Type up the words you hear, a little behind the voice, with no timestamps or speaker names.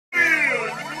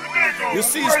You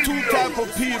see, it's two type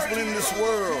of people in this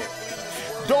world.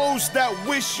 Those that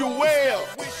wish you well,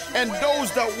 and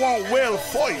those that want well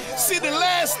for you. See, the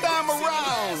last time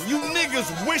around, you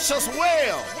niggas wish us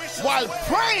well, while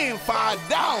praying for our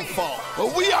downfall.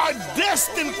 But we are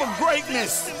destined for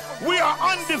greatness. We are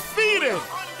undefeated,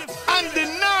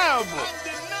 undeniable,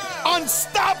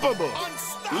 unstoppable.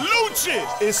 Lucci,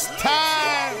 it's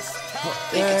time.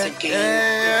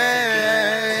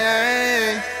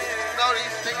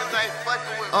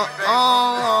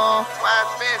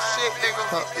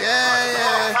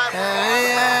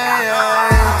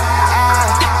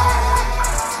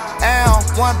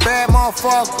 One bad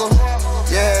motherfucker,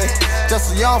 yeah.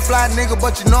 Just a young fly nigga,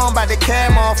 but you know I'm about to carry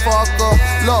motherfucker.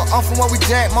 Look, I'm from where we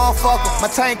jack motherfucker.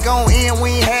 My tank on in,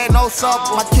 we ain't had no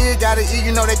supper. My kid gotta eat,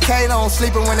 you know they K don't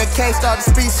sleepin'. When that K start to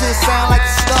speak, shit sound like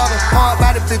a stutter. Hard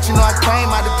by the bitch, you know I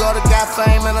came out the gutter. Got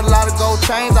fame and a lot of gold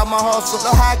chains out my hustle.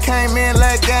 Look how I came in,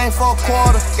 leg game for a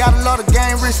quarter. Got a lot of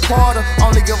game, rich quarter.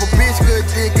 Only give a bitch good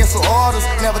dick and some orders.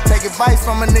 Never take advice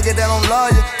from a nigga that don't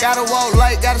love you. Gotta walk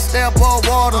light, gotta stay above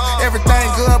water.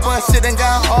 Everything good, but shit ain't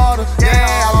got harder. Yeah,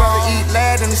 I'd rather eat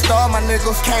lad than the star, my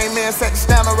niggas. Came in, set the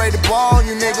stamina, ready to ball,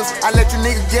 you niggas. I let you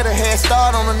niggas get a head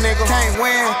start on a nigga. Can't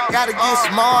win, gotta get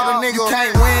smarter, nigga. You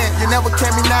can't win, you never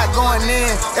catch me not going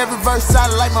in. Every verse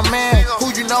solid like my man.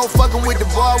 Who you know fucking with the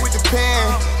ball, with the pen?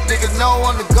 Niggas know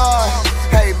on the guard.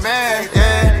 Hey man,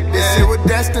 yeah, this shit was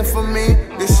destined for me.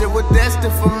 This shit was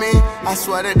destined for me. I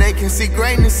swear that they can see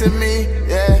greatness in me.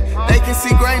 Yeah, they can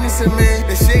see greatness in me.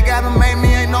 This shit gotta make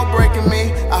me, ain't no breaking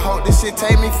me. I hope this shit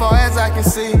take me far as I can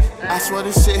see. I swear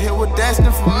this shit here was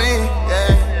destined for me.